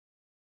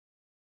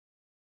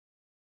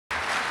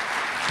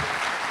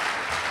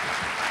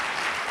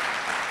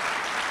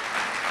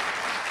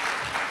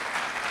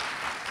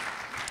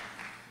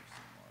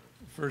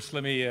First,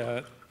 let me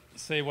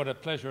say what a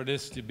pleasure it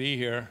is to be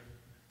here.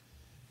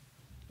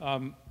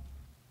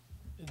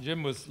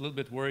 Jim was a little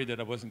bit worried that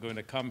I wasn't going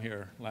to come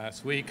here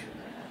last week.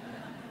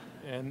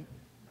 And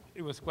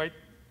it was quite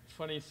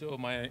funny. So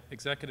my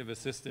executive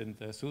assistant,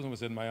 Susan,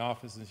 was in my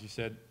office, and she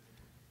said,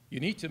 "You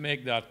need to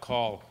make that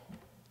call."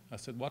 I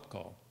said, "What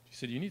call?" She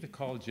said, "You need to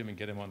call Jim and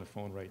get him on the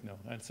phone right now."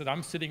 I said,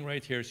 "I'm sitting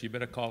right here, so you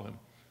better call him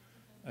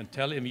and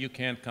tell him you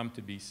can't come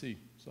to BC."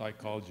 So I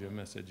called Jim.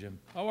 I said, "Jim,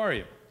 how are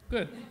you?"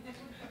 "Good.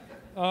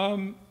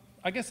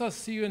 I guess I'll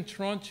see you in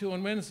Toronto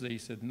on Wednesday." He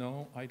said,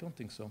 "No, I don't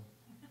think so."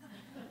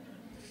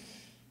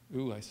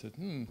 Ooh, I said,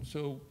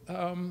 So,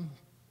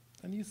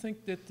 and you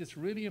think that it's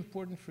really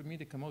important for me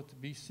to come out to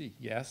BC?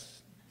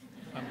 Yes.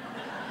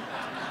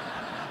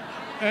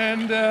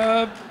 And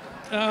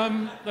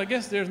I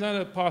guess there's not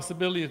a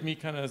possibility of me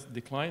kind of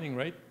declining,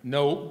 right?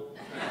 No.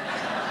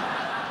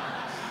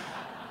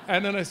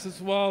 And then I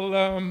says, "Well,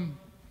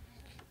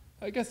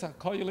 I guess I'll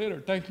call you later.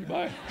 Thank you,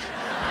 bye."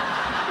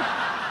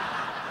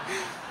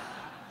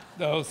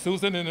 Now,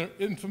 Susan, in her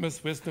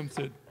infamous wisdom,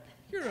 said,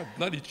 "You're a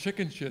bloody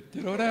chicken shit,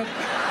 you know that?"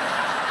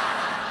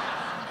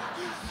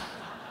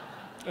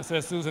 I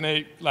said, "Susan,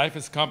 hey, life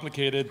is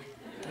complicated.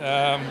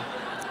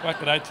 What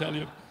could I tell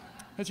you?"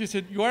 And she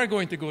said, "You are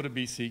going to go to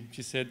BC."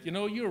 She said, "You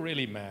know, you're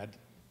really mad."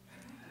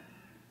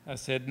 I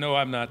said, "No,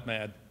 I'm not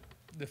mad.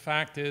 The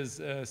fact is,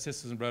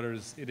 sisters and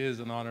brothers, it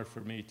is an honor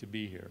for me to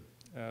be here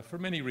for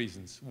many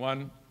reasons.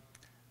 One,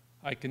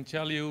 I can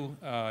tell you,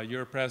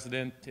 your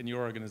president and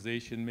your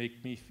organization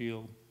make me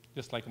feel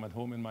just like I'm at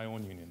home in my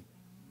own union.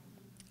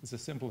 It's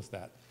as simple as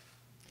that.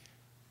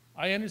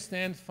 I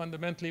understand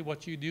fundamentally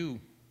what you do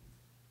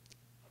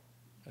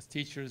as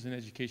teachers and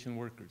education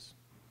workers.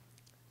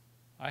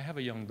 I have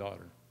a young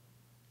daughter.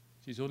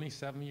 She's only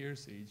 7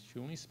 years age. She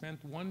only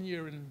spent 1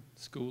 year in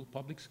school,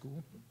 public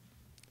school.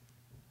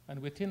 And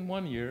within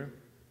 1 year,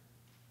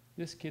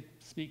 this kid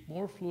speaks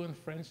more fluent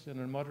French than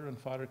her mother and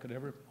father could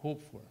ever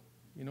hope for.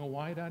 You know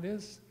why that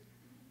is?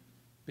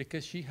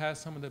 Because she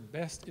has some of the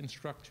best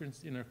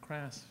instructors in her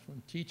class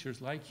from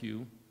teachers like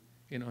you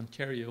in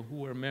Ontario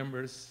who are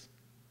members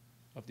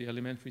of the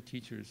elementary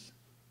teachers.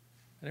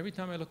 And every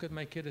time I look at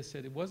my kid, I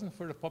said, it wasn't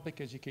for the public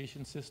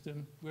education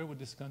system, where would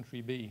this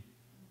country be?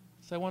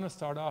 So I want to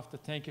start off to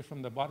thank you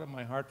from the bottom of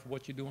my heart for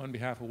what you do on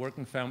behalf of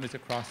working families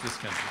across this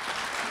country.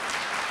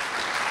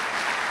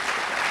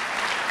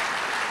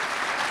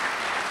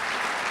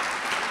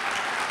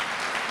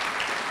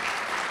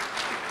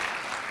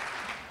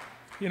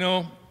 You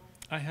know,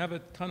 I have a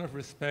ton of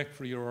respect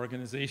for your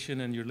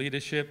organization and your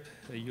leadership.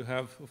 You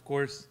have, of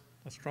course,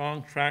 a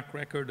strong track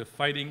record of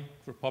fighting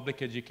for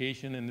public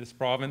education in this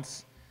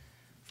province,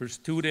 for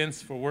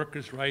students, for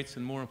workers' rights,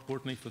 and more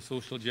importantly, for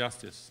social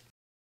justice.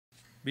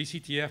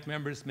 BCTF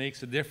members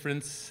makes a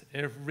difference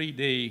every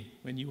day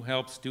when you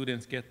help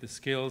students get the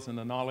skills and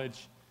the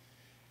knowledge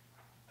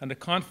and the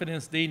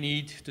confidence they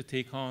need to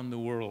take on the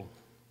world.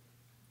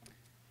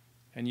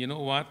 And you know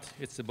what?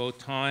 It's about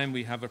time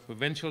we have a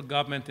provincial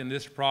government in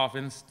this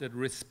province that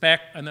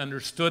respect and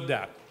understood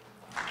that.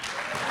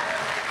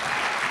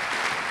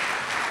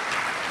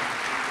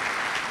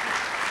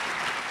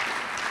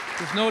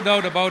 There's no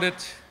doubt about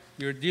it.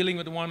 You're dealing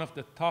with one of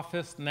the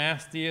toughest,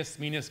 nastiest,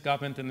 meanest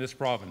government in this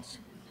province.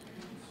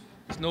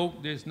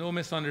 There's no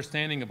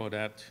misunderstanding about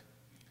that.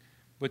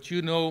 But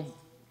you know,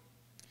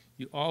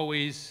 you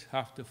always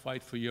have to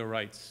fight for your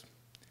rights.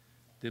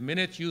 The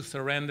minute you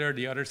surrender,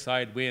 the other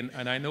side wins.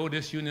 And I know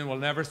this union will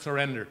never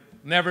surrender.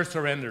 Never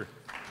surrender.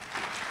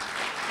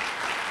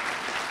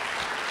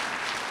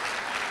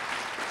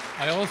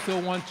 I also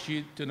want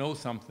you to know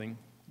something,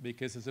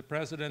 because as a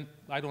president,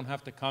 I don't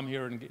have to come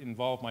here and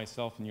involve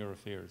myself in your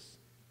affairs.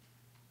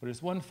 But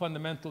there's one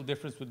fundamental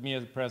difference with me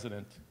as a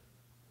president.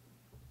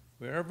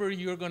 Wherever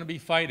you're going to be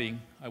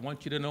fighting, I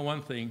want you to know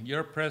one thing.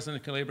 You're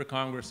president of the Labour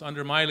Congress.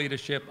 Under my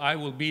leadership, I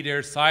will be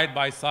there side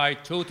by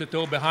side, toe to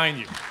toe behind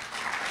you.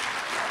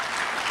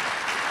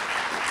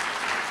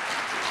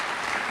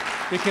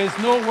 Because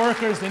no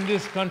workers in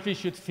this country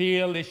should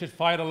feel they should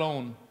fight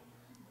alone.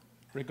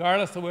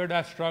 Regardless of where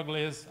that struggle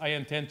is, I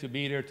intend to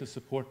be there to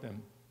support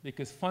them.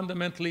 Because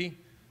fundamentally,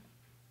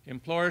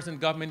 employers and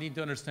government need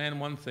to understand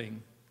one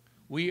thing.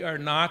 We are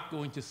not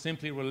going to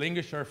simply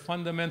relinquish our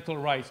fundamental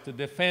rights to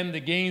defend the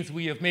gains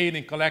we have made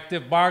in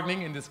collective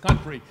bargaining in this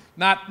country.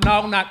 Not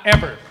now, not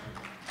ever.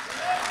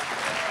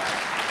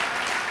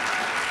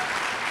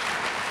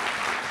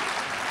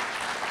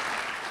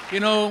 You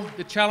know,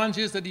 the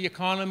challenges that the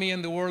economy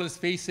and the world is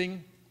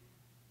facing,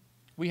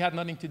 we had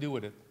nothing to do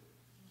with it.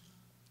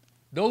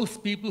 Those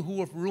people who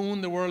have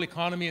ruined the world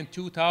economy in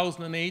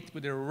 2008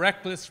 with their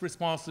reckless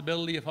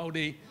responsibility of how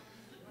they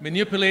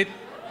manipulate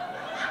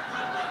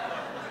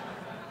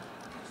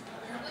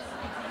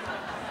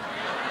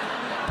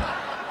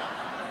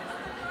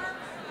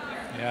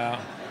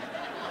yeah.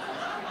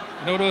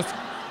 You know those?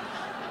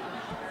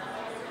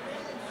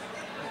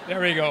 There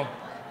we go.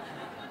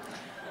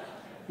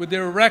 With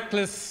their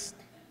reckless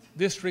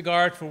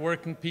disregard for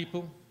working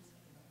people,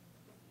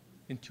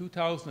 in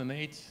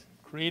 2008,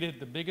 created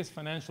the biggest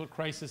financial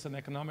crisis and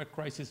economic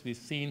crisis we've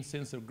seen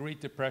since the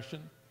Great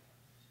Depression.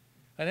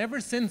 And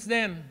ever since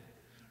then,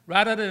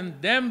 rather than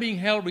them being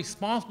held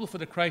responsible for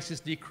the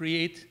crisis they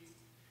create,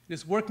 it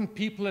is working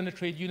people and the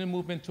trade union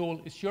movement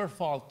told, it's your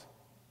fault.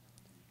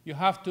 You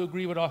have to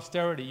agree with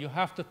austerity. You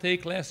have to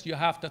take less. You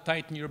have to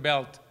tighten your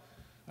belt.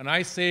 And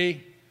I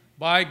say,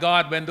 by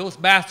God, when those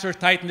bastards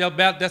tighten their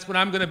belt, that's when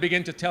I'm going to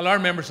begin to tell our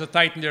members to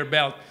tighten their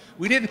belt.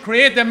 We didn't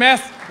create the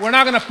mess. We're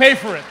not going to pay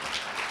for it.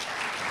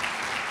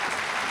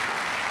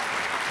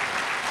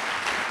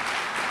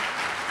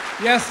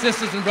 Yes,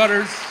 sisters and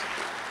brothers,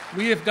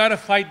 we have got to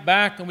fight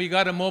back and we've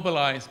got to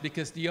mobilize,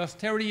 because the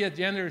austerity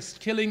agenda is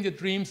killing the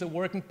dreams of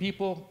working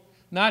people,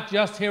 not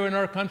just here in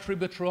our country,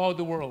 but throughout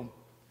the world.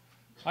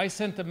 I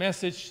sent a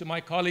message to my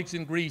colleagues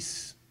in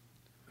Greece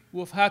who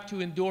have had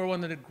to endure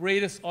one of the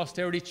greatest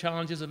austerity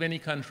challenges of any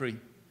country,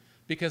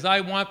 because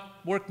I want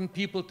working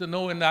people to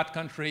know in that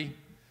country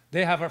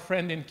they have a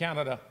friend in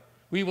Canada.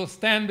 We will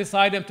stand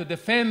beside them to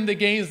defend the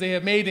gains they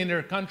have made in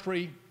their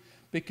country,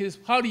 because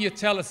how do you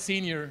tell a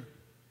senior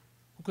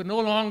who can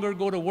no longer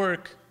go to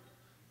work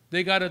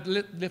they got to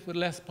live with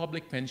less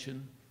public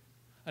pension,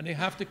 and they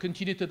have to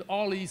continue to do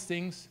all these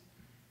things,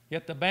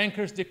 yet the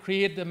bankers, they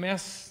create the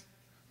mess.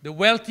 The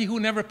wealthy who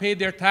never paid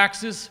their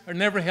taxes are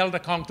never held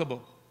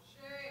accountable.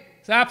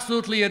 It's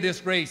absolutely a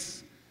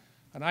disgrace.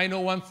 And I know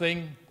one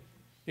thing,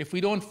 if we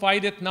don't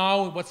fight it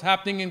now, what's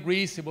happening in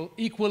Greece, it will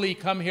equally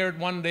come here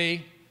one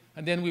day,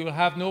 and then we will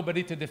have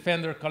nobody to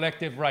defend their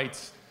collective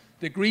rights.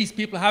 The Greece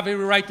people have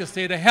every right to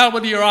say, the hell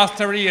with your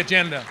austerity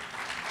agenda.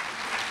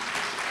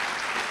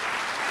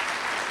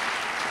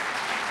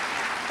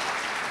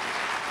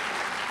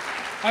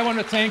 I want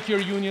to thank your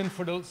union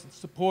for the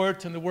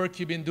support and the work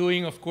you've been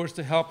doing, of course,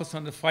 to help us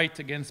on the fight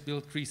against Bill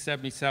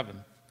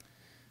 377.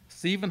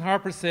 Stephen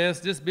Harper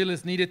says this bill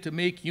is needed to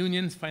make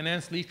unions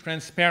financially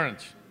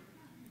transparent.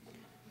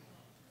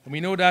 And we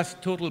know that's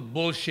total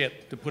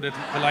bullshit, to put it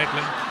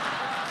politely.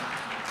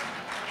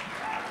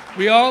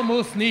 We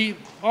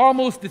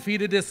almost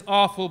defeated this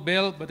awful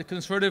bill, but the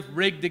Conservatives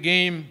rigged the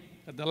game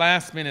at the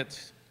last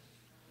minute.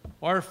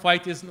 Our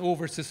fight isn't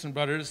over, sisters and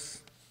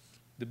brothers.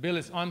 The bill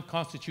is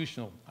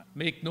unconstitutional.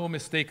 Make no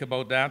mistake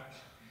about that.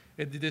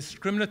 It is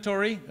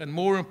discriminatory, and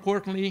more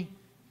importantly,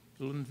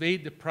 it will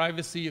invade the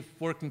privacy of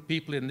working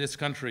people in this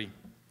country.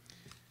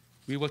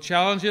 We will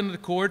challenge it in the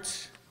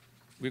courts.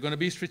 We're going to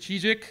be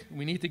strategic.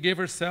 We need to give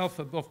ourselves,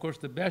 of course,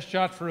 the best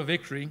shot for a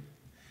victory.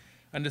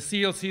 And the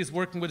CLC is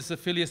working with its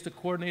affiliates to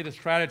coordinate a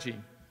strategy.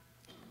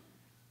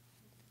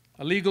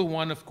 A legal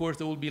one, of course,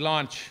 that will be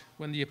launched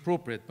when the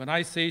appropriate. But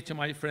I say to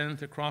my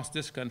friends across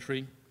this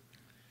country,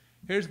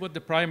 here's what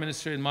the Prime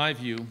Minister, in my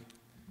view,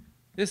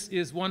 this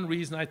is one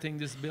reason I think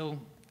this bill,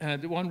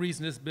 one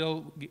reason this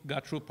bill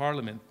got through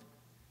Parliament.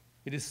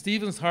 It is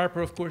Stephen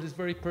Harper, of course, is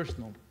very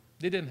personal.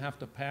 They didn't have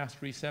to pass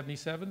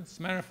 377. As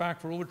a matter of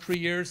fact, for over 3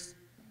 years,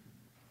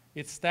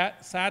 it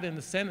sat in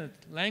the Senate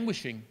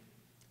languishing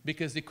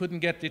because they couldn't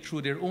get it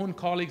through. Their own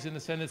colleagues in the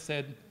Senate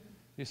said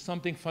there's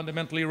something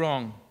fundamentally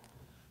wrong.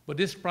 But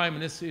this Prime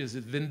Minister is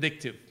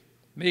vindictive.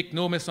 Make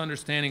no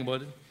misunderstanding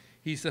about it.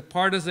 He's a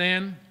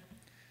partisan.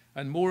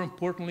 And more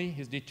importantly,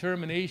 his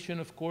determination,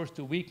 of course,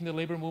 to weaken the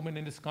labor movement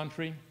in this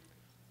country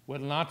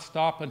will not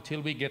stop until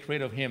we get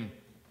rid of him.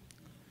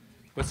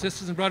 But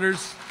sisters and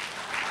brothers,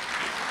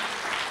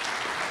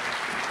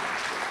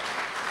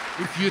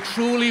 if you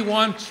truly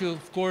want to,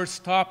 of course,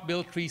 stop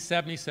Bill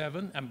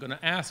 377, I'm going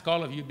to ask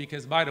all of you,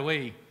 because, by the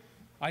way,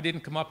 I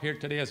didn't come up here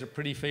today as a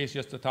pretty face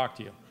just to talk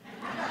to you.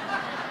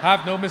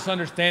 Have no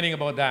misunderstanding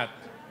about that.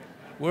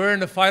 We're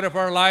in the fight of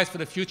our lives for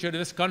the future of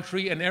this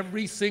country, and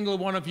every single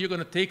one of you are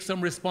going to take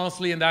some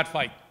responsibility in that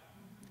fight.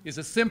 It's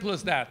as simple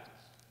as that.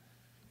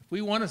 If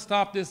we want to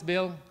stop this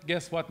bill,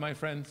 guess what, my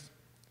friends?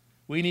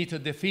 We need to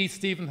defeat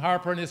Stephen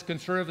Harper and his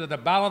Conservatives at the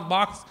ballot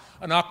box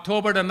on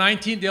October the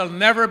 19th. They'll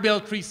never, Bill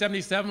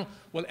 377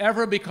 will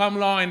ever become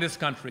law in this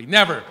country.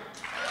 Never.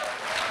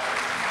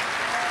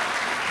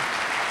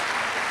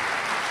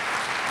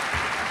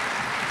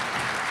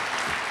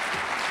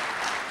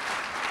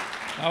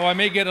 Now, I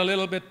may get a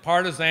little bit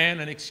partisan,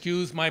 and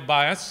excuse my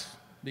bias,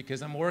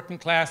 because I'm a working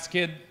class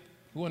kid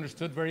who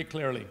understood very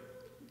clearly.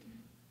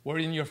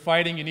 When you're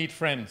fighting, you need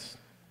friends.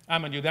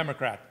 I'm a New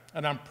Democrat,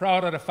 and I'm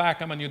proud of the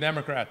fact I'm a New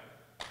Democrat.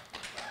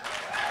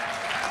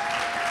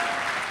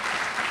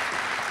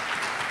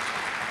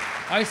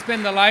 I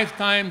spend a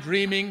lifetime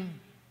dreaming,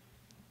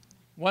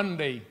 one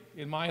day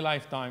in my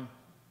lifetime,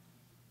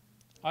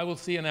 I will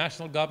see a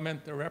national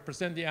government that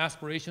represents the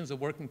aspirations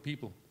of working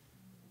people.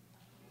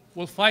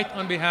 We'll fight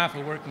on behalf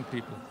of working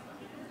people.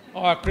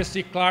 Oh,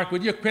 Christy Clark,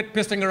 would you quit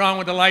pissing around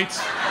with the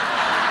lights?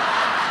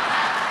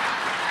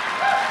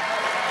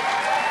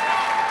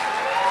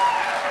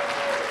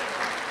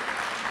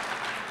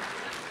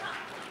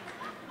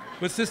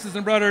 But sisters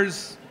and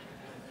brothers,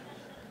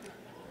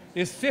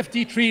 it's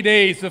 53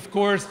 days, of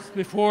course,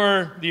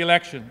 before the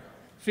election.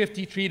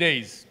 53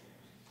 days.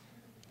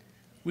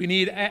 We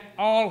need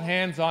all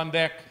hands on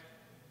deck.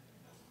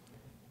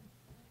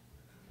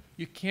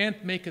 You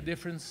can't make a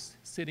difference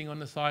sitting on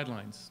the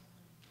sidelines.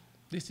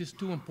 This is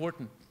too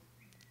important.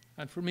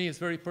 And for me, it's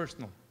very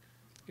personal.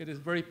 It is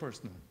very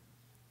personal.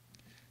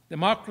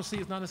 Democracy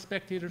is not a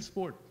spectator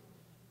sport.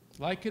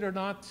 Like it or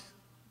not,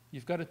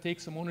 you've got to take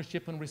some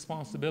ownership and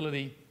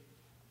responsibility.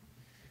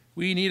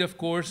 We need, of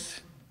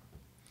course,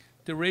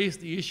 to raise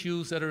the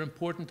issues that are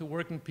important to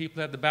working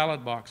people at the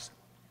ballot box.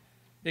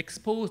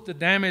 Expose the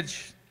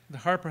damage that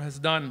Harper has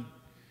done.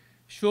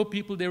 Show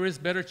people there is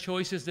better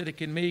choices that they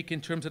can make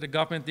in terms of the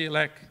government they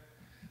elect.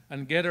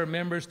 And get our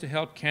members to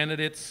help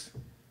candidates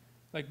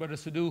like Brother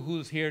Sidhu,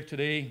 who's here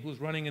today, who's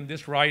running in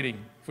this riding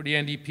for the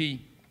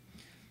NDP.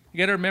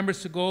 Get our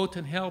members to go out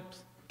and help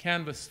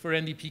canvass for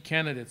NDP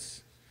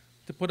candidates,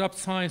 to put up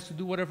signs, to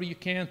do whatever you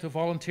can to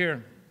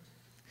volunteer.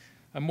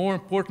 And more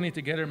importantly,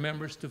 to get our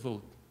members to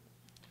vote.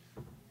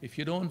 If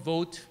you don't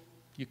vote,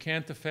 you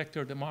can't affect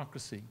our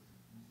democracy.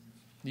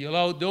 You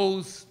allow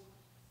those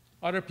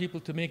other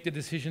people to make the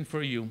decision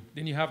for you,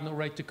 then you have no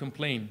right to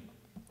complain.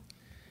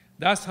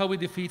 That's how we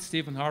defeat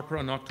Stephen Harper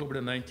on October the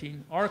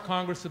 19th. Our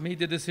Congress have made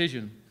the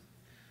decision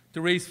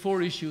to raise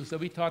 4 issues that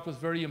we thought was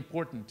very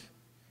important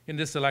in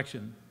this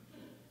election.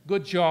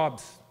 Good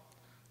jobs,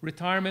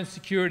 retirement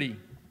security,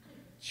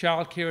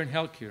 child care and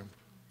health care.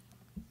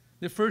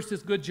 The first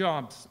is good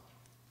jobs.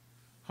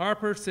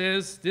 Harper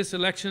says this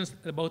election is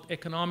about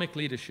economic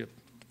leadership.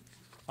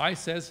 I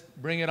says,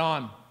 bring it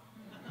on.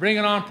 Bring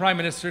it on, Prime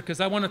Minister, because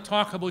I want to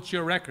talk about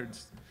your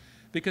records.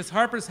 Because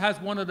Harper's has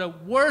one of the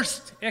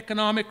worst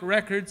economic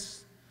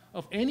records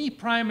of any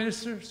Prime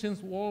Minister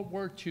since World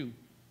War II.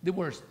 The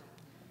worst.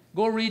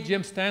 Go read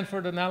Jim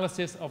Stanford's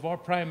analysis of our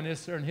Prime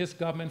Minister and his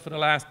government for the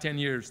last 10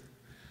 years.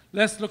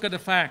 Let's look at the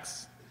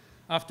facts.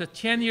 After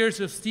 10 years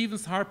of Stephen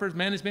Harper's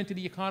management of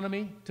the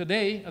economy,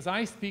 today, as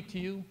I speak to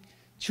you,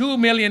 2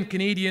 million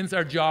Canadians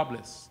are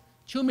jobless.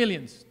 2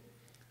 million.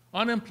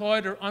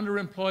 Unemployed or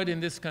underemployed in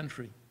this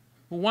country,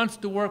 who wants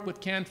to work but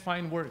can't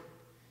find work.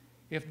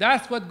 If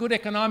that's what good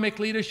economic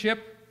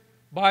leadership,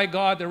 by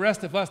God, the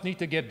rest of us need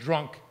to get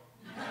drunk.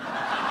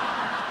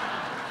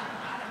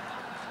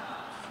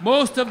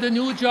 Most of the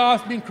new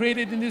jobs being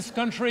created in this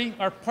country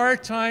are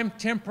part-time,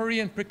 temporary,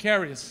 and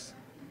precarious.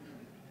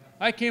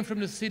 I came from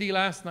the city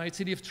last night,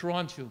 city of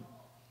Toronto.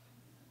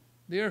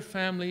 Their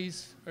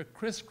families are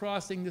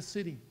crisscrossing the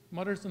city,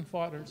 mothers and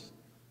fathers,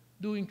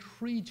 doing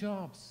 3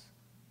 jobs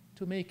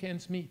to make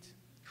ends meet.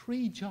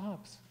 3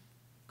 jobs.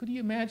 Could you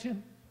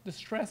imagine the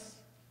stress?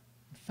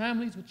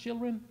 Families with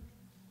children?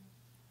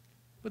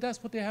 But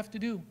that's what they have to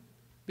do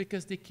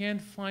because they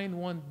can't find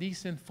one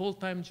decent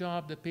full-time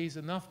job that pays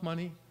enough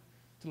money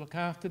to look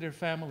after their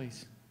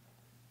families.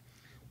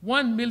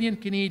 1 million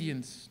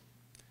Canadians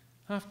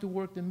have to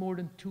work in more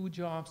than 2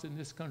 jobs in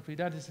this country.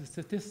 That is the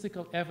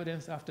statistical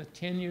evidence after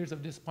 10 years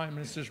of this Prime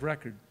Minister's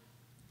record.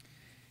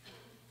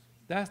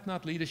 That's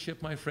not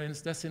leadership, my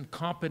friends. That's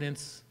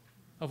incompetence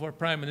of our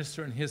Prime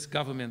Minister and his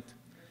government.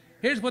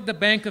 Here's what the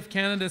Bank of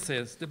Canada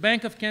says. The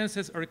Bank of Canada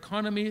says our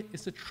economy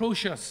is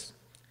atrocious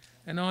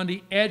and on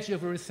the edge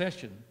of a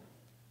recession.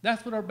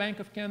 That's what our Bank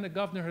of Canada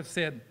governor has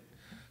said.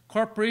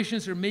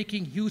 Corporations are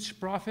making huge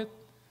profit.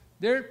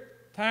 Their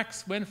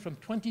tax went from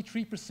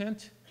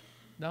 23%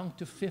 down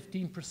to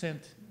 15%.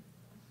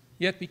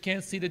 Yet we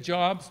can't see the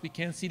jobs, we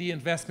can't see the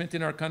investment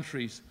in our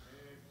countries.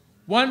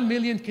 1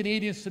 million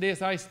Canadians today,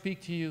 as I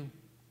speak to you,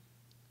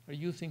 are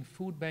using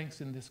food banks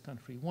in this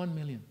country. 1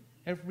 million.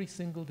 Every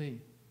single day.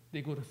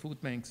 They go to food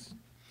banks.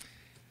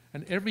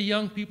 And every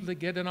young people that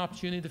get an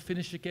opportunity to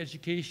finish their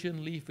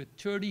education leave with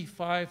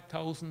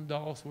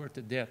 $35,000 worth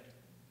of debt.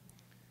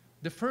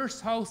 The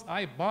first house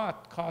I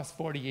bought cost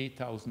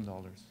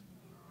 $48,000.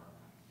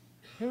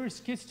 Here is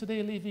kids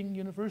today leaving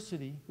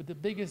university with the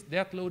biggest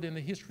debt load in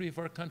the history of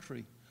our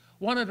country.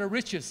 One of the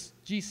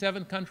richest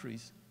G7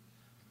 countries.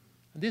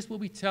 And this is what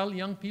we tell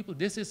young people,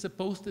 this is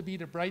supposed to be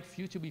the bright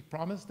future we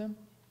promised them?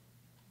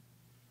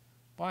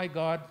 By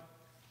God,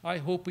 I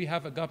hope we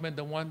have a government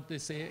that wants to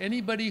say,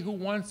 anybody who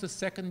wants a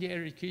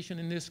secondary education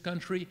in this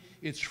country,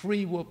 it's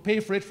free. We'll pay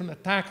for it from the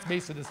tax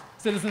base of the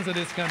citizens of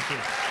this country.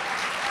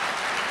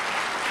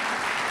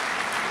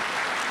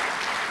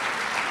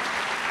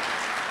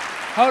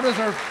 How does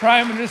our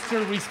Prime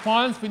Minister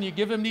respond when you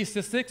give him these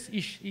statistics?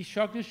 He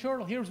shrugged his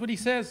shoulders. Here's what he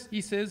says. He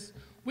says,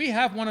 we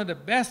have one of the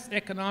best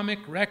economic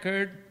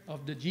record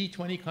of the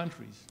G20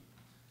 countries.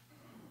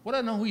 Well, I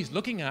don't know who he's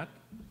looking at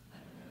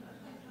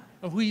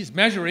or who he's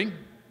measuring.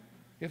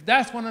 If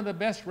that's one of the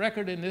best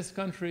records in this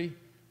country,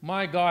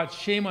 my God,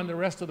 shame on the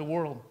rest of the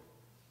world.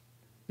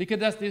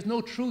 Because there's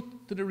no truth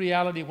to the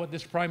reality of what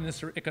this Prime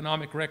Minister's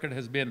economic record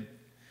has been.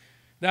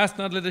 That's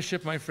not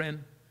leadership, my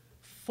friend.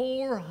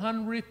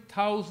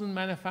 400,000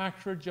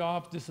 manufactured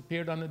jobs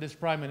disappeared under this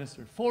Prime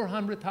Minister.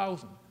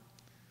 400,000.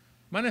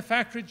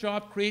 Manufactured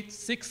jobs create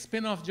 6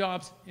 spin-off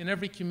jobs in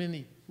every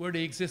community where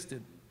they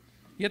existed.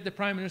 Yet the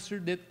Prime Minister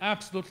did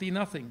absolutely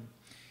nothing.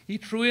 He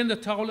threw in the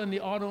towel in the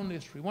auto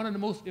industry, one of the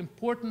most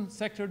important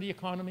sectors of the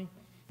economy,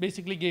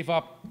 basically gave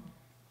up.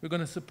 We're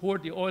going to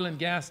support the oil and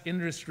gas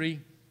industry,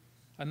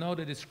 and now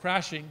that it's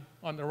crashing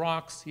on the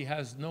rocks, he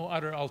has no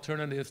other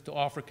alternatives to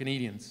offer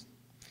Canadians.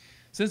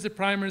 Since the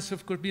Prime Minister,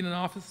 of course, been in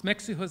office,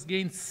 Mexico has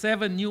gained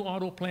 7 new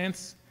auto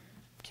plants.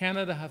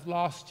 Canada has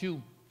lost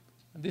 2.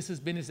 And this has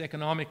been his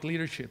economic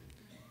leadership.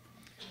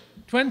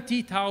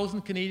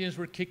 20,000 Canadians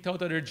were kicked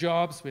out of their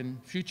jobs when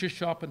Future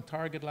Shop and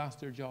Target lost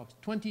their jobs.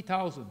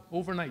 20,000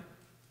 overnight.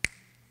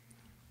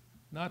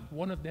 Not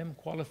one of them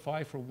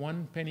qualified for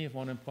 1 penny of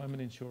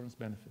unemployment insurance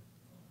benefit.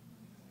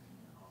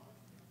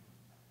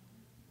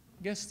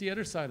 Guess the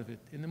other side of it.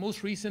 In the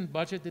most recent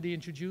budget that they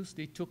introduced,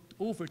 they took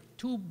over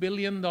 $2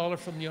 billion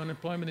from the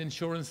unemployment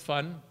insurance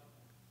fund,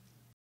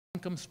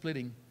 income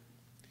splitting.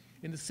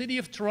 In the city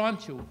of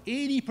Toronto,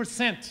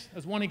 80%,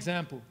 as one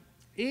example,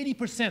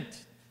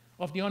 80%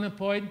 of the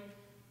unemployed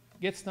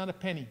gets not a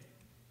penny.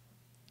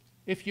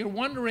 If you're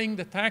wondering,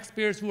 the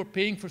taxpayers who are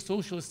paying for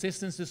social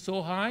assistance is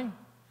so high,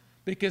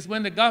 because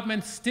when the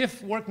government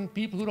stiff working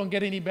people who don't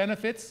get any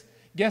benefits,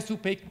 guess who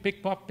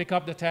pick up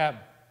the tab?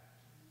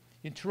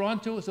 In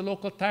Toronto, it's the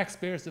local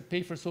taxpayers that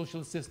pay for social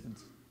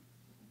assistance.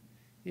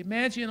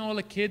 Imagine all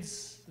the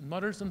kids and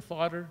mothers and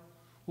fathers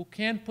who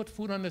can't put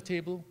food on the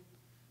table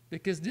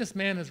because this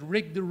man has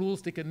rigged the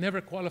rules. They can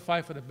never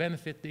qualify for the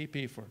benefit they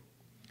pay for.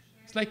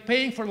 It's like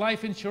paying for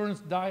life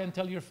insurance, die and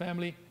tell your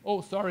family,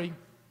 oh, sorry,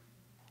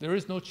 there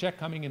is no check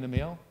coming in the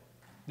mail,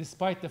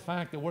 despite the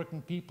fact that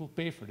working people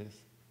pay for this.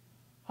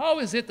 How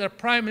is it that a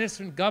Prime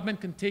Minister and government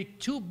can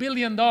take $2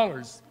 billion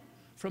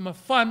from a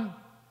fund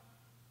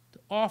to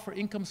offer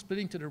income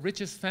splitting to the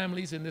richest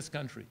families in this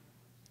country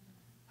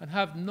and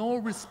have no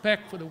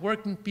respect for the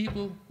working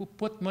people who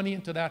put money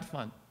into that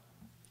fund?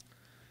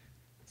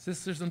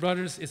 Sisters and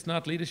brothers, it's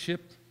not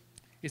leadership.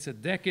 It's a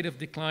decade of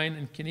decline,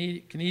 and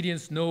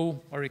Canadians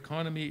know our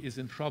economy is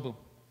in trouble.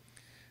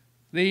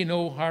 They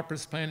know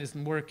Harper's plan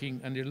isn't working,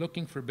 and they're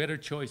looking for better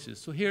choices.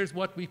 So here's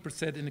what we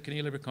said in the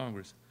Canadian Labour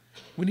Congress.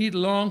 We need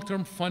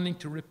long-term funding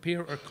to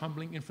repair our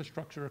crumbling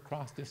infrastructure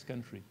across this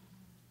country.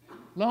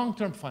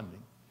 Long-term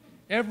funding.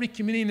 Every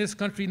community in this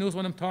country knows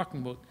what I'm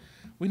talking about.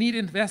 We need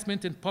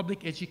investment in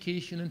public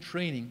education and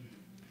training.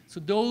 So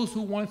those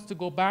who want to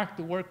go back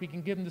to work, we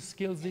can give them the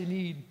skills they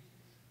need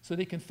so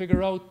they can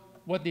figure out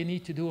what they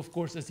need to do, of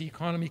course, as the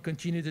economy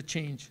continues to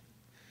change.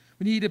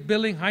 We need a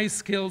building high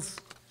skills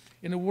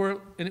in a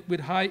world with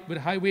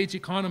high wage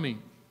economy.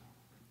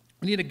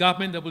 We need a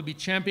government that will be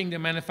championing the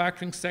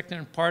manufacturing sector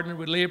and partner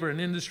with labor and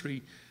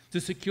industry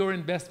to secure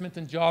investment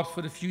and jobs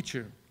for the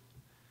future.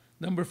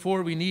 Number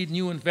 4, we need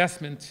new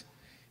investment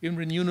in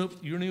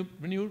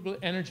renewable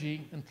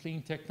energy and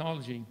clean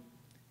technology.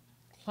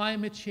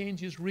 Climate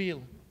change is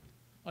real.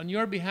 On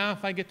your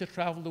behalf, I get to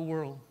travel the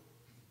world.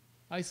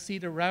 I see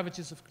the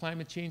ravages of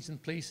climate change in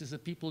places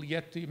that people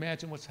yet to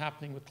imagine what's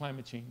happening with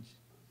climate change.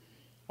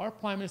 Our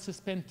Prime Minister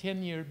spent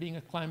 10 years being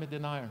a climate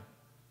denier.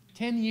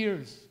 10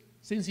 years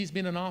since he's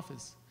been in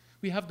office.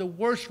 We have the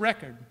worst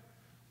record.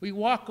 We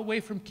walk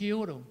away from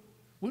Kyoto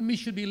when we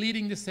should be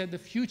leading this, said the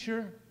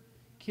future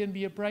can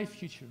be a bright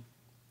future.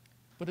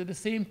 But at the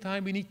same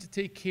time, we need to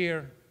take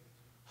care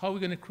how we're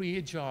going to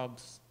create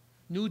jobs,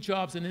 new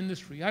jobs in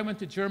industry. I went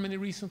to Germany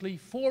recently,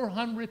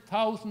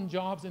 400,000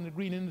 jobs in the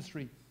green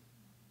industry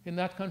in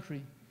that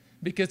country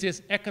because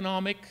there's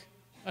economic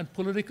and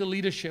political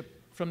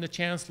leadership from the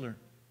Chancellor.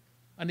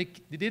 And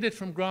they did it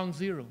from ground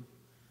zero.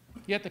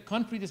 Yet the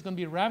country that's going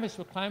to be ravaged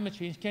with climate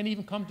change can't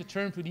even come to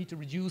terms we need to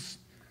reduce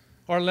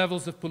our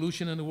levels of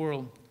pollution in the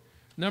world.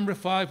 Number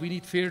 5, we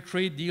need fair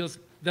trade deals.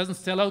 It doesn't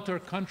sell out our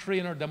country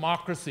and our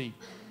democracy.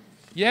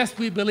 Yes,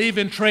 we believe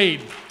in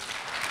trade.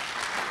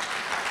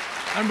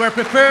 And we're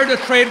prepared to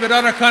trade with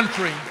other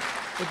countries.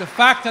 But the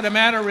fact of the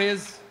matter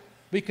is,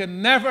 we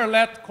can never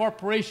let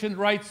corporation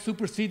rights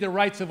supersede the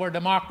rights of our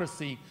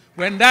democracy.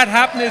 When that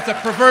happens, it's a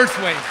perverse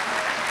way.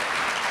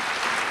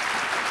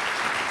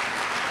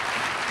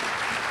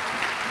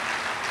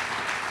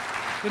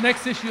 The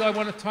next issue I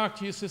want to talk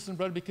to you, sisters and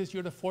brothers, because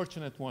you're the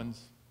fortunate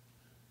ones.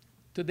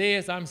 Today,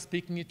 as I'm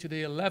speaking to you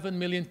today, 11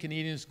 million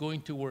Canadians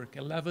going to work,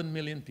 11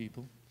 million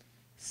people.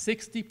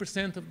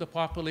 60% of the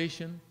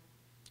population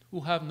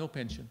who have no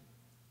pension,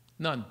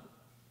 none.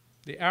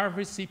 The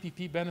average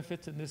CPP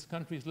benefits in this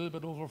country is a little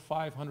bit over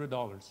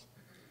 $500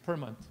 per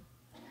month.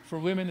 For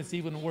women, it's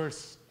even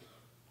worse,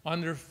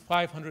 under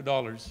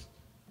 $500.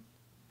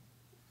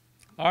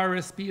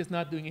 RSP is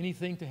not doing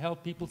anything to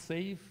help people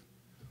save.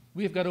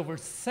 We've got over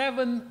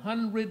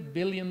 $700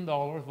 billion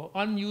of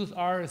unused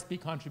RSP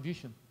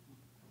contribution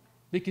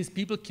because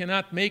people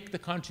cannot make the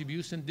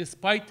contribution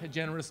despite a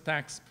generous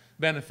tax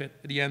benefit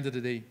at the end of the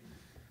day.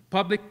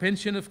 Public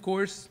pension, of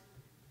course,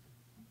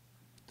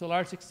 to a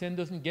large extent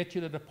doesn't get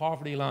you to the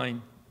poverty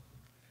line.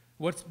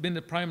 What's been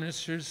the Prime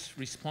Minister's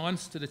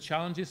response to the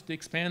challenges to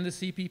expand the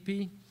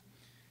CPP?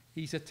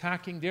 He's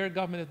attacking their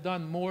government has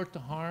done more to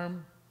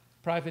harm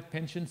private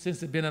pensions since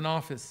they've been in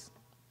office.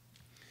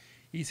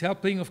 He's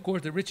helping, of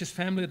course, the richest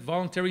family with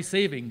voluntary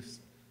savings,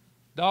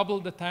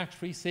 double the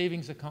tax-free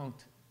savings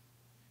account.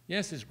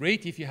 Yes, it's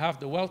great if you have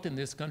the wealth in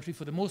this country.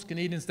 For the most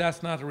Canadians,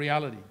 that's not a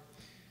reality.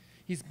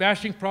 He's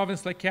bashing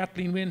provinces like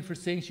Kathleen Wynne for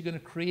saying she's going to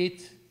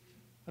create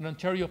an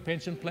Ontario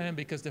pension plan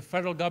because the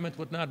federal government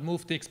would not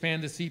move to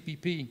expand the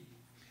CPP.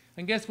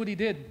 And guess what he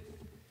did?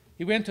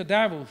 He went to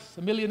Davos,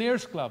 a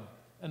millionaires club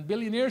and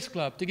billionaires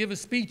club, to give a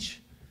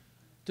speech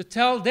to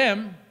tell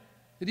them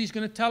that he's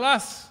going to tell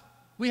us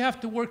we have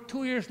to work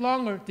 2 years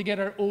longer to get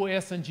our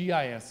OS and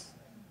GIS.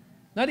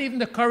 Not even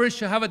the courage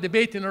to have a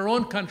debate in our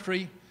own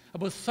country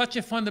about such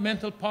a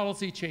fundamental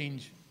policy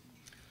change.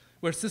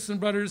 Where, sisters and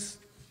brothers,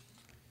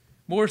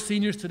 more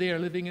seniors today are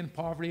living in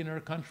poverty in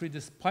our country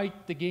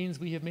despite the gains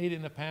we have made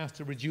in the past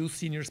to reduce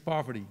seniors'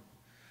 poverty.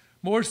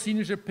 More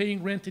seniors are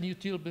paying rent and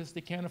utility bills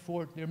they can't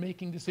afford. They're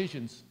making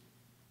decisions.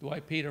 Do I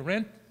pay the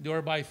rent? Do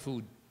I buy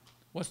food?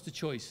 What's the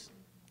choice?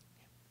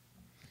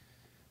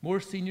 More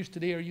seniors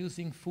today are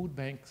using food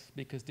banks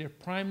because their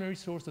primary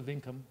source of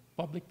income,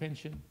 public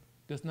pension,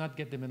 does not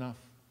get them enough.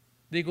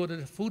 They go to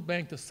the food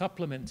bank to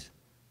supplement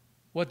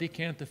what they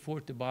can't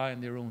afford to buy on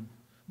their own.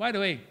 By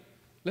the way,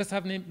 let's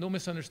have no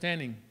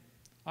misunderstanding.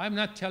 I'm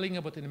not telling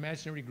about an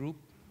imaginary group.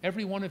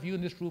 Every one of you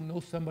in this room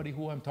knows somebody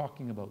who I'm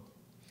talking about.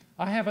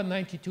 I have a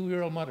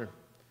 92-year-old mother.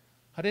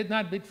 Had it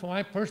not been for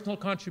my personal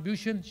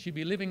contribution, she'd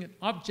be living in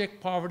abject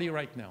poverty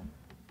right now.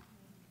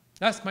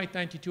 That's my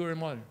 92-year-old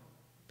mother.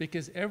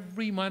 Because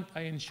every month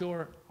I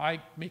ensure I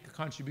make a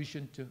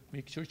contribution to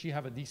make sure she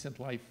have a decent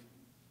life.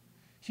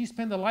 She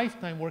spent a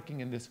lifetime working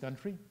in this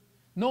country.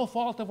 No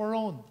fault of her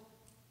own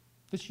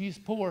that she's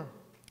poor.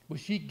 But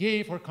she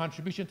gave her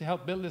contribution to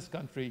help build this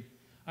country.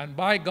 And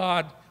by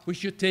God, we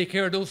should take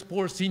care of those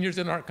poor seniors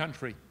in our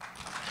country.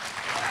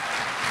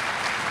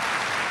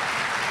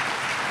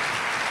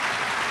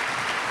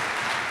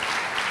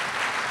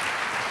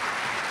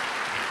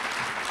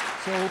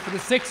 So for the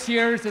 6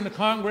 years in the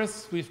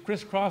Congress, we've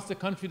crisscrossed the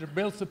country to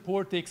build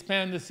support to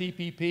expand the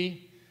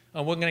CPP,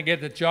 and we're going to get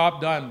the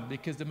job done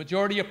because the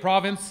majority of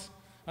province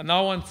are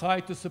now on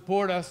side to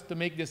support us to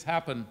make this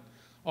happen.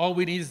 All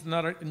we need is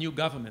a new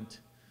government.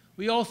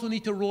 We also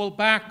need to roll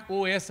back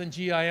OS and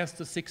GIS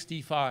to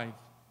 65.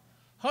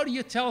 How do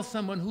you tell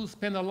someone who's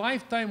spent a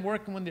lifetime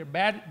working when their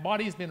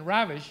body's been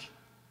ravished,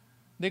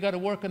 they got to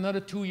work another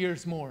 2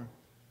 years more?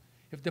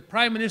 If the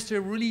Prime Minister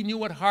really knew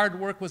what hard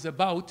work was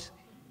about,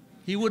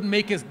 he wouldn't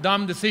make his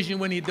dumb decision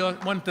when he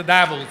went to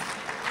Davos.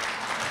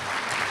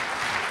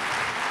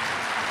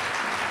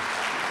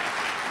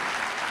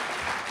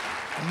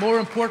 And more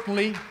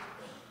importantly,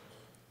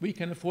 we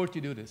can afford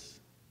to do this.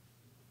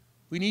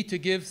 We need to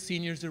give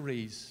seniors a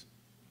raise.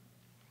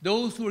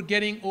 Those who are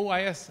getting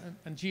OIS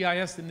and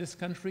GIS in this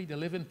country, they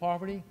live in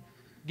poverty,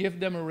 give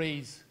them a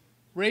raise.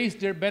 Raise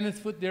their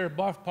benefit, they're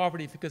above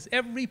poverty, because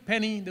every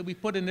penny that we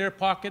put in their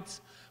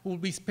pockets will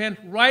be spent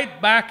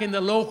right back in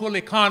the local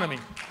economy.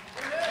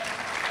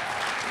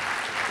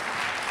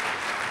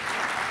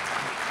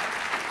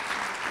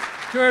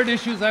 Third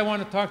issues I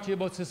want to talk to you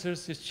about,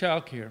 sisters, is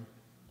childcare.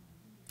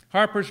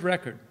 Harper's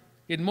record.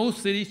 In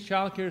most cities,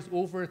 childcare is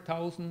over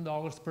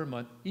 $1,000 per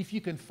month, if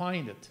you can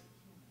find it.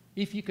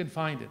 If you can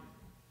find it.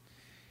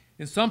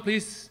 In some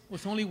places,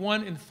 it's only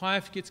 1 in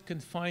 5 kids can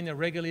find a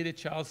regulated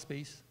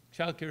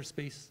childcare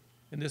space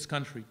in this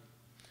country.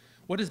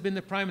 What has been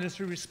the Prime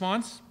Minister's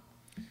response?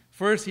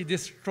 First, he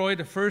destroyed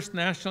the first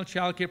national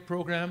childcare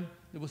program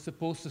that was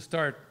supposed to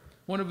start.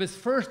 One of his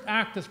first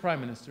acts as Prime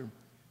Minister,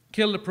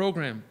 killed the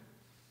program.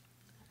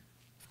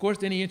 Of course,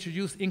 then he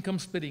introduced income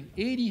splitting.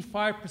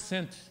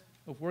 85%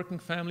 of working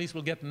families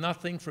will get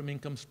nothing from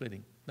income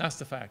splitting. That's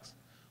the facts.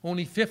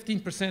 Only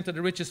 15% of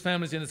the richest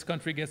families in this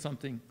country get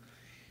something.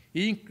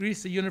 He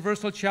increased the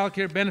universal child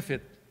care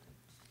benefit,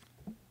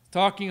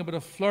 talking about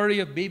a flurry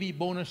of baby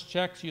bonus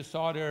checks you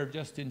saw there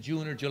just in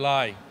June or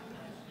July.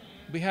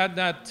 We had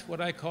that, what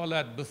I call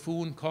that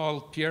buffoon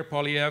called Pierre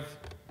Poilievre,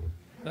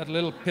 that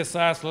little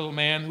piss-ass little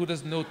man who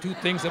doesn't know 2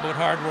 things about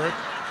hard work.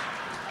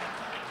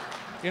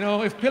 You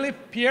know, if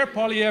Pierre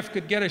Poilievre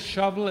could get a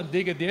shovel and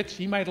dig a ditch,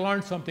 he might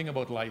learn something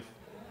about life.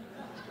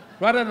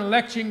 Rather than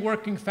lecturing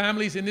working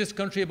families in this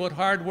country about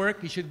hard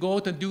work, he should go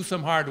out and do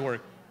some hard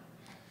work.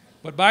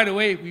 But by the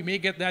way, we may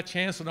get that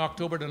chance on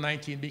October the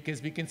 19th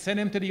because we can send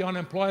him to the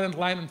unemployment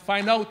line and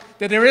find out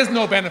that there is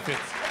no benefits.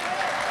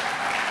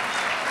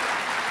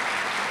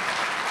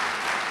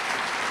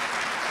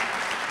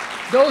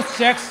 Those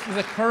checks is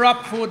a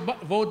corrupt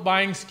vote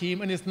buying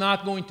scheme and it's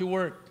not going to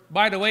work.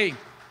 By the way,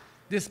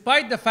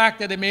 despite the fact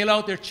that they mail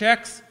out their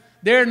checks,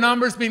 their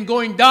numbers been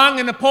going down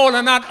in the poll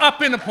and not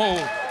up in the poll.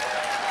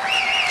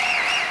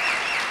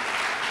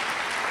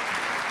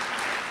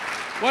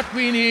 What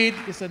we need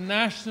is a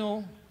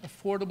national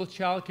affordable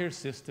child care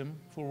system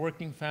for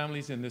working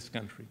families in this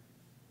country.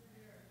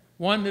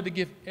 One that will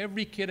give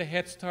every kid a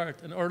head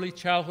start in early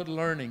childhood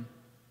learning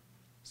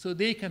so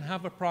they can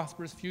have a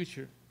prosperous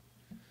future.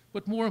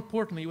 But more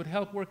importantly, it would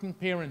help working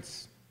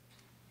parents,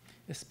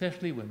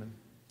 especially women.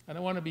 And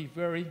I want to be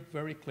very,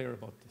 very clear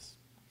about this.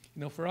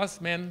 You know, for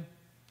us men,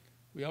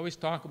 we always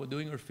talk about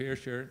doing our fair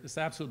share. It's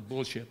absolute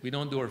bullshit. We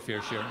don't do our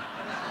fair share.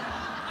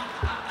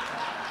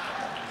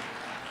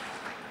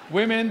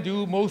 Women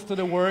do most of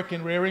the work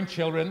in rearing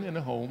children in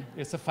the home.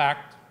 It's a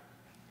fact.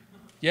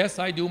 Yes,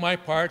 I do my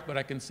part, but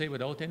I can say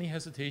without any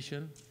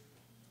hesitation,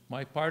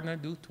 my partner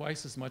do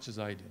twice as much as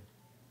I do.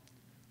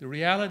 The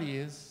reality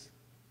is,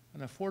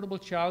 an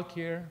affordable child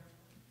care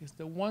is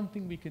the one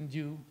thing we can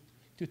do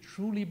to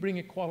truly bring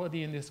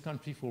equality in this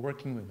country for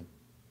working women.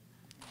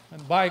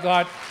 And by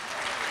God,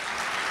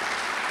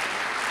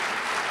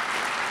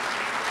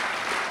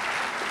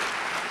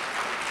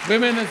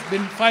 women have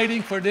been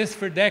fighting for this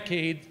for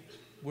decades.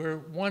 We're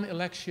one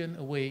election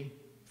away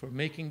from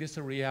making this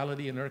a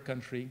reality in our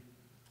country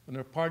when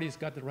our party's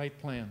got the right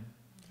plan.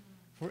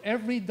 For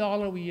every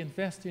dollar we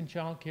invest in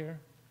childcare,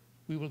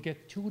 we will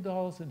get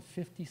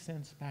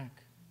 $2.50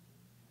 back.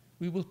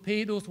 We will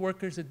pay those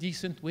workers a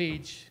decent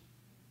wage.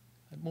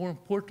 And more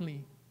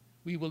importantly,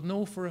 we will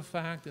know for a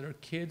fact that our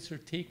kids are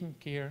taken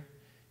care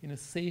in a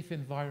safe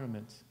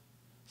environment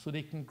so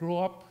they can grow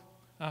up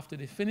after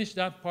they finish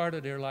that part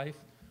of their life.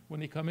 When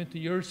they come into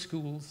your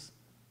schools,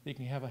 they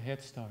can have a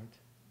head start.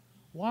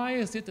 Why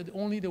is it that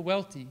only the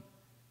wealthy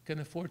can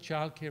afford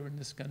childcare in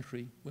this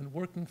country when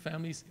working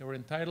families are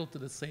entitled to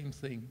the same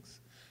things?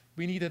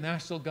 We need a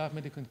national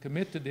government who can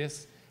commit to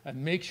this and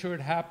make sure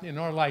it happens in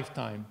our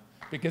lifetime,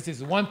 because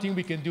it's one thing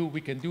we can do.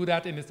 We can do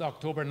that in this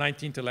October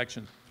 19th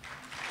election.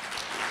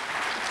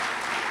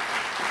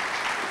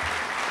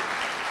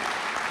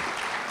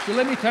 So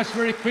let me touch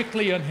very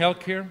quickly on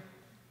healthcare.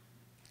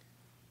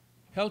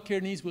 Healthcare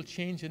needs will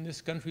change in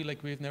this country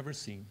like we've never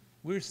seen.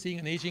 We're seeing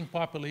an aging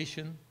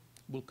population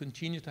will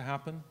continue to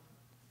happen,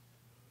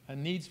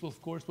 and needs will,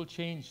 of course, will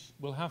change.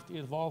 We'll have to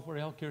evolve our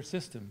healthcare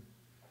system.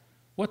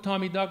 What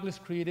Tommy Douglas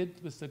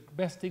created was the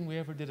best thing we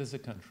ever did as a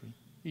country.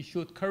 He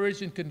showed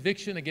courage and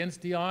conviction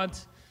against the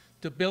odds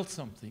to build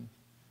something.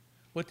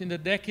 But in the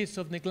decades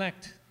of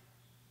neglect,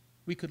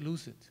 we could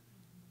lose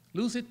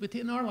it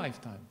within our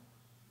lifetime.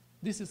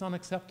 This is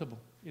unacceptable,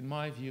 in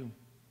my view.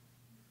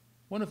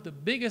 One of the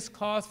biggest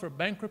causes for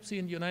bankruptcy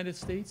in the United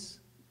States,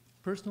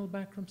 personal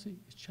bankruptcy,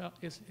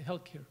 is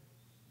healthcare.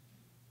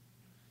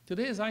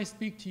 Today, as I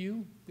speak to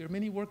you, there are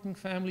many working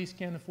families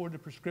can't afford a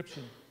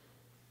prescription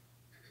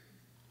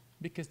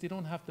because they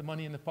don't have the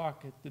money in the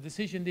pocket. The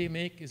decision they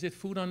make, is it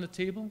food on the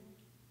table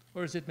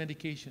or is it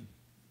medication?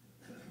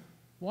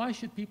 Why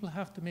should people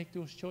have to make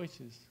those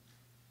choices?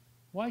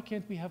 Why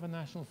can't we have a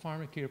national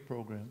pharmacare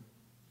program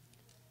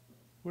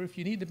where if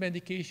you need the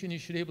medication, you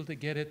should be able to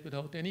get it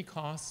without any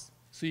costs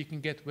so you can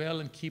get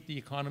well and keep the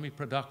economy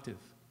productive?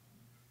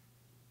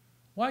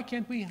 Why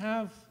can't we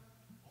have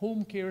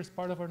home care as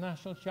part of our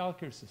national child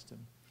care system?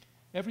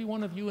 Every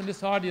one of you in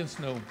this audience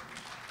know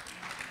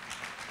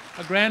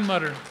a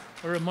grandmother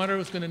or a mother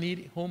who's going to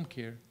need home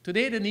care.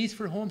 Today, the needs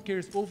for home care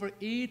is over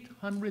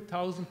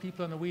 800,000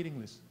 people on the waiting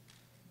list.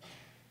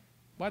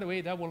 By the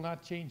way, that will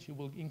not change, it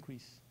will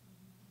increase.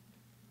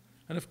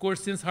 And of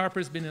course, since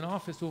Harper's been in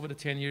office over the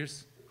 10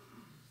 years,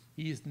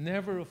 he has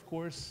never, of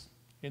course,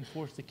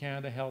 enforced the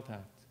Canada Health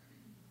Act.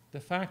 The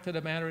fact of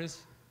the matter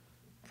is,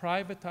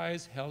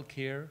 privatized health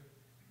care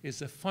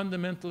is a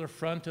fundamental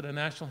affront to the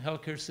national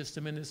healthcare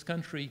system in this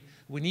country.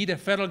 We need a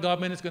federal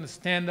government that's going to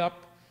stand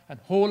up and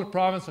hold the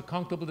province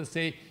accountable to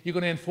say, you're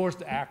going to enforce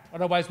the act,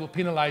 otherwise we'll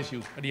penalize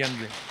you at the end of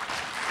the day.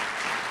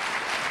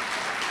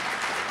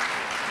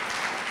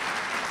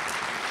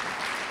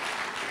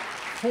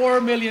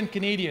 Four million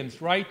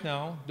Canadians right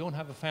now don't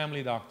have a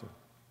family doctor.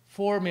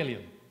 4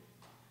 million.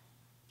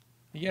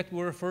 And yet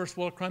we're a first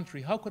world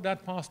country. How could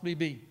that possibly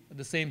be at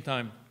the same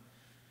time?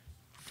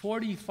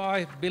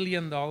 $45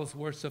 billion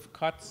worth of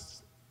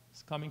cuts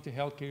is coming to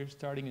healthcare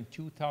starting in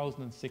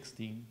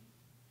 2016,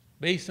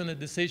 based on a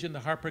decision the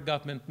Harper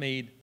government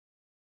made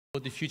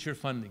about the future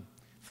funding.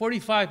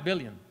 $45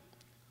 billion.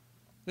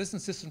 Listen,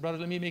 sisters and brothers,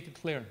 let me make it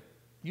clear.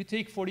 You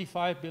take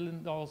 $45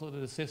 billion out of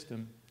the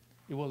system,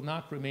 it will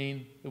not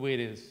remain the way it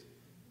is.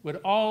 With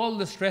all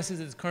the stresses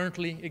that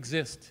currently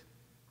exist,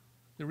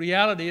 the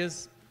reality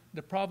is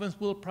the province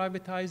will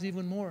privatize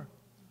even more.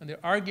 And the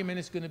argument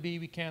is going to be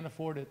we can't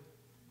afford it.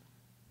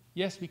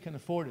 Yes, we can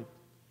afford it.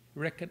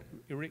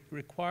 It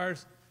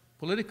requires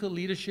political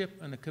leadership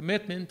and a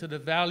commitment to the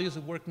values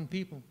of working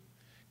people.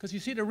 Because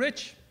you see, the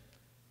rich,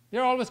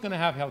 they're always going to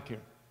have health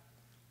care.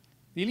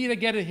 They'll either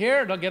get it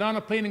here, they'll get on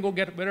a plane and go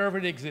get it wherever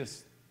it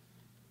exists.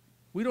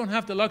 We don't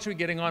have the luxury of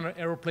getting on an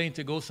airplane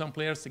to go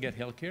someplace to get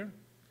health care.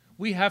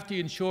 We have to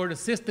ensure the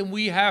system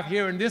we have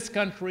here in this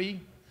country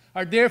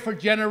are there for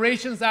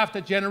generations after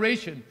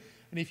generation.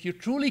 And if you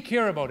truly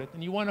care about it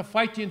and you want to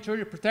fight to ensure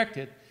you protect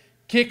it,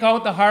 kick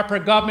out the Harper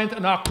government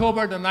on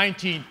October the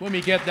 19th when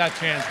we get that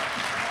chance.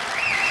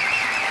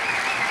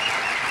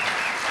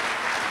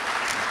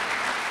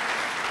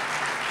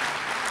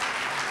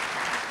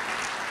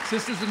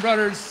 Sisters and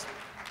brothers,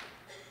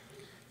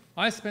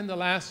 I spent the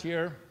last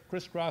year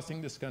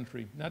crisscrossing this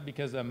country, not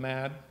because I'm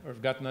mad or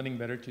I've got nothing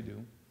better to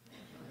do,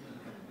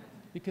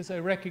 because I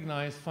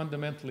recognize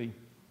fundamentally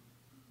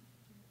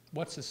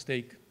what's at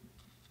stake.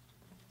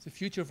 It's the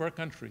future of our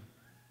country,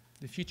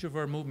 the future of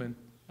our movement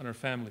and our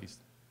families.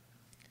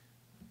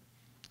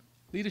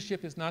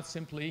 Leadership is not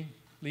simply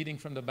leading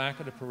from the back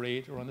of the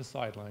parade or on the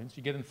sidelines.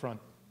 You get in front.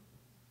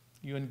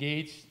 You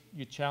engage,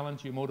 you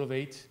challenge, you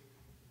motivate,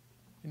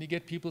 and you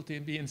get people to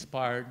be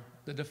inspired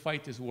that the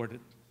fight is worth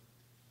it.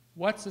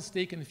 What's at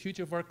stake in the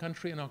future of our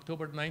country on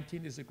October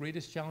 19th is the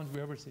greatest challenge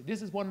we ever see.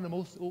 This is one of the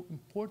most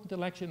important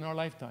elections in our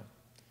lifetime.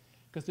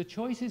 Because the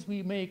choices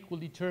we make will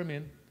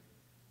determine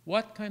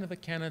what kind of a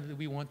Canada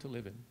we want to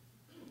live in.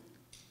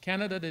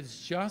 Canada that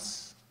is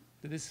just,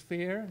 that is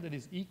fair, that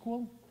is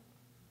equal,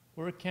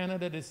 or a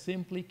Canada that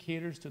simply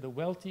caters to the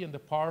wealthy and the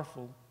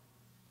powerful,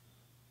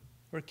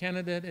 or a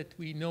Canada that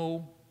we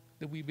know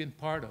that we've been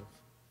part of,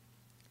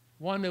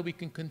 one that we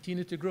can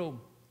continue to grow.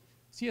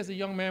 See, as a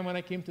young man, when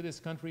I came to this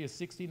country at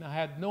 16, I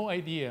had no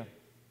idea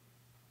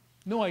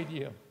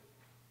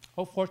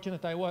how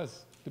fortunate I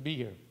was to be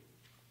here.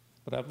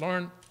 But I've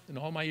learned in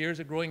all my years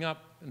of growing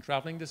up and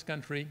traveling this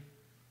country,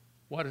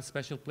 what a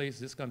special place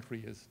this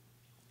country is.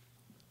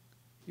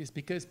 It's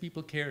because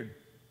people cared.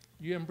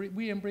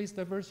 We embrace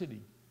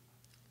diversity.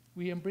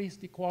 We embrace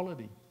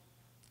equality.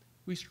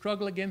 We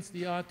struggle against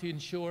the odds to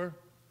ensure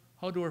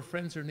how do our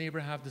friends or neighbor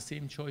have the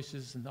same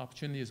choices and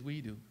opportunities as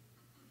we do.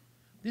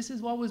 This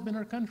has always been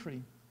our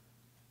country.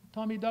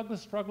 Tommy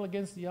Douglas struggled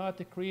against the odds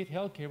to create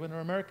healthcare when our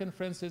American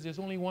friend says there's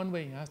only one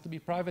way, it has to be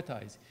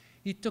privatized.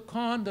 He took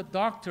on the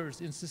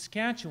doctors in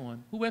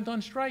Saskatchewan who went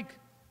on strike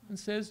and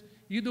says,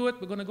 you do it,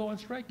 we're going to go on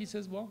strike. He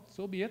says, well,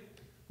 so be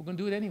it. We're going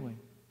to do it anyway.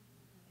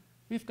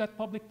 We've got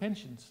public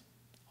pensions.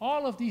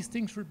 All of these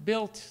things were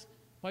built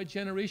by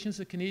generations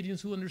of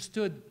Canadians who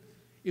understood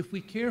if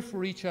we care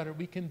for each other,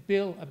 we can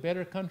build a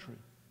better country.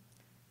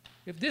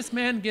 If this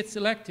man gets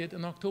elected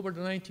on October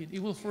the 19th,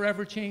 it will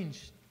forever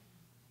change.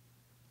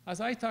 As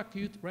I talk to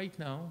you right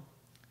now,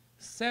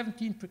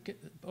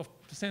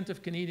 17%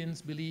 of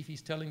Canadians believe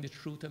he's telling the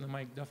truth in the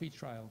Mike Duffy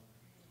trial.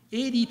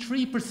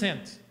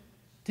 83%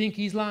 think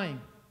he's lying.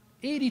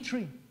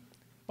 83.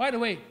 By the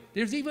way,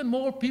 there's even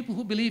more people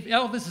who believe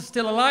Elvis is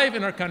still alive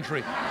in our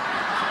country.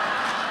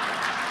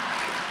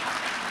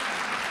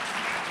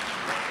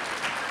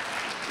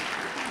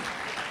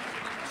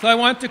 So I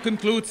want to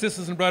conclude,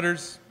 sisters and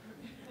brothers.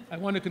 I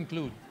want to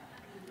conclude.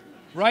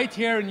 Right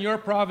here in your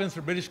province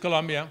of British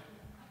Columbia,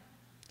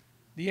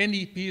 the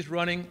NDP is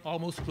running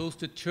almost close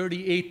to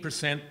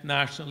 38%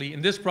 nationally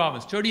in this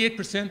province.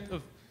 38%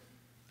 of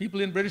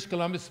people in British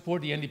Columbia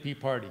support the NDP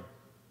party.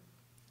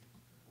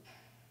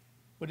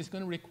 But it's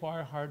going to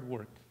require hard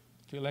work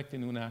to elect a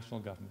new national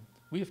government.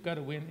 We've got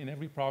to win in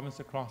every province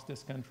across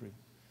this country.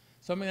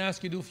 So I'm going to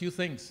ask you to do a few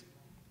things.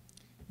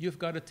 You've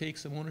got to take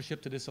some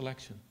ownership to this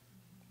election.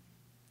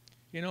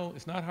 You know,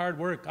 it's not hard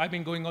work. I've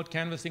been going out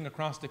canvassing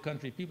across the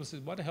country. People say,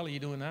 what the hell are you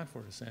doing that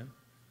for, Sam?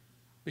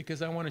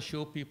 Because I want to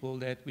show people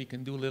that we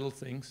can do little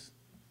things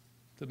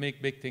to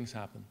make big things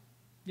happen.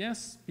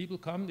 Yes, people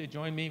come, they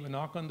join me, we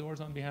knock on doors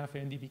on behalf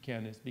of NDP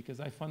candidates because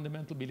I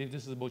fundamentally believe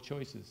this is about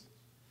choices.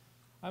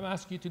 I'm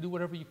asking you to do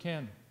whatever you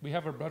can. We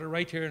have our brother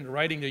right here in the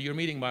riding that you're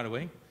meeting, by the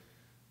way.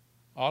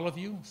 All of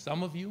you,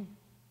 some of you,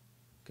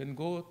 can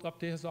go up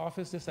to his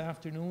office this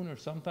afternoon or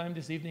sometime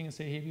this evening and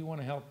say, hey, we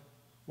want to help.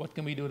 What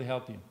can we do to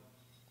help you?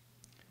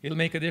 It'll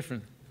make a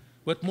difference.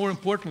 But more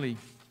importantly,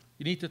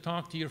 you need to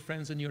talk to your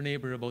friends and your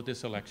neighbor about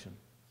this election.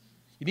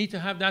 You need to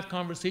have that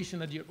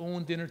conversation at your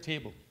own dinner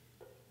table.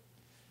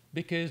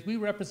 Because we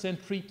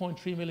represent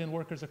 3.3 million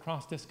workers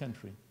across this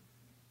country.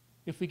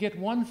 If we get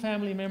one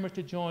family member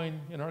to join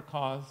in our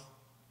cause,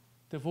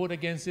 to vote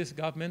against this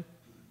government,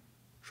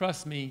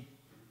 trust me,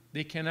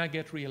 they cannot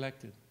get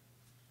reelected.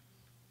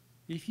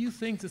 If you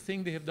think the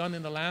thing they have done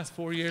in the last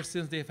 4 years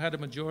since they've had a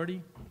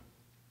majority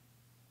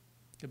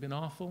have been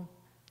awful,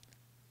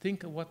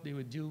 think of what they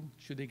would do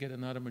should they get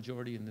another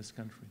majority in this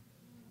country.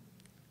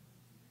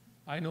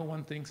 I know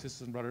one thing,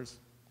 sisters and brothers.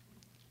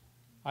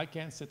 I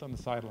can't sit on the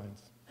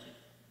sidelines.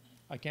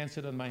 I can't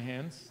sit on my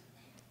hands,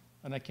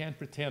 and I can't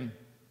pretend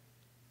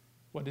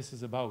what this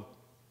is about.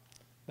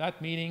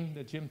 That meeting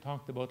that Jim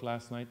talked about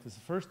last night is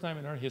the first time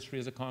in our history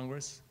as a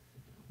Congress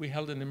we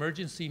held an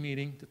emergency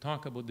meeting to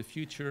talk about the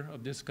future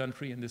of this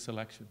country in this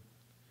election.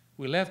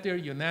 We left there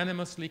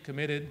unanimously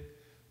committed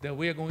that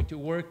we are going to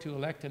work to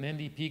elect an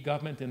NDP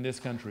government in this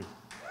country.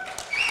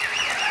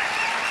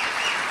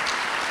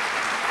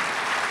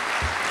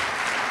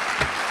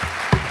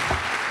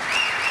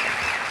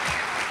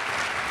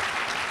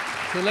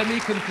 So let me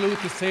conclude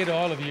to say to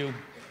all of you,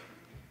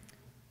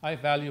 I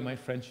value my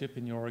friendship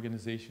in your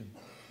organization.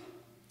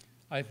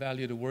 I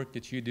value the work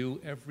that you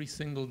do every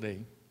single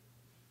day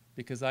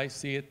because I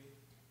see it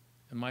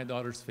in my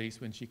daughter's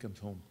face when she comes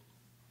home.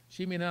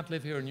 She may not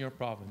live here in your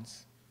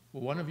province,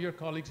 but one of your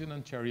colleagues in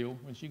Ontario,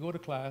 when she go to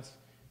class,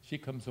 she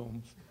comes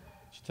home.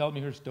 She tells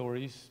me her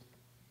stories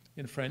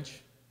in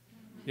French.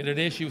 The other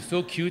day she was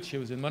so cute, she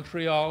was in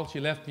Montreal, she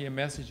left me a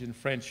message in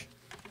French.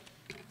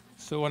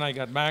 So when I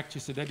got back, she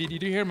said, Daddy,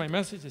 did you hear my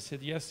message? I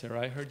said, yes, sir,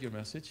 I heard your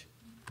message.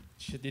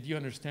 She said, did you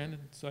understand it?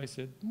 So I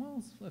said,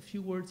 well, a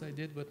few words I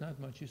did, but not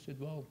much. She said,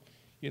 well,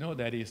 you know,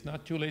 Daddy, it's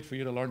not too late for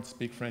you to learn to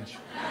speak French.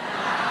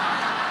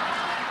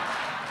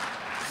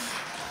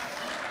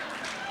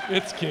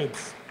 It's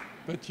kids.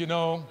 But you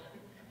know,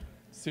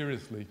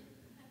 seriously,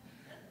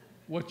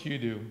 what you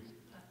do,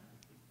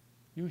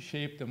 you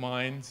shape the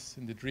minds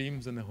and the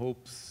dreams and the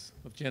hopes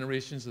of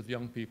generations of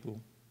young people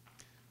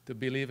to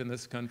believe in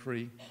this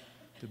country,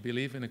 to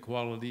believe in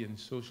equality and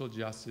social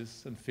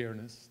justice and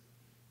fairness,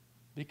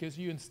 because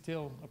you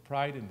instill a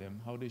pride in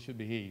them, how they should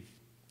behave.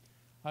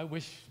 I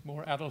wish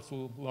more adults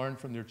will learn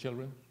from their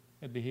children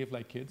and behave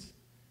like kids.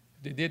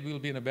 If they did, we'll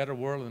be in a better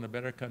world and a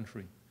better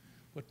country.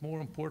 But more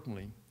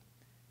importantly,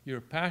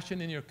 your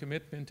passion and your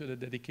commitment to the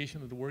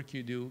dedication of the work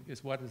you do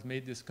is what has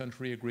made this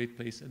country a great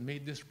place and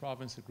made this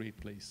province a great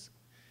place.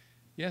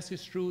 Yes,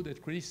 it's true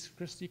that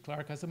Christy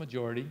Clark has a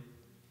majority,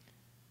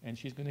 and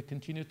she's going to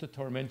continue to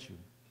torment you.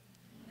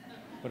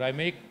 But I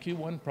make you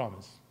one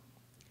promise.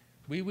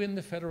 We win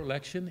the federal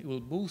election, it will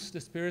boost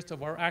the spirits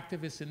of our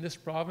activists in this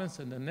province,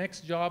 and the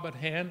next job at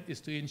hand is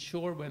to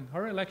ensure when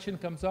her election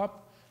comes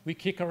up, we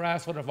kick her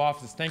ass out of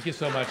office. Thank you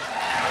so much.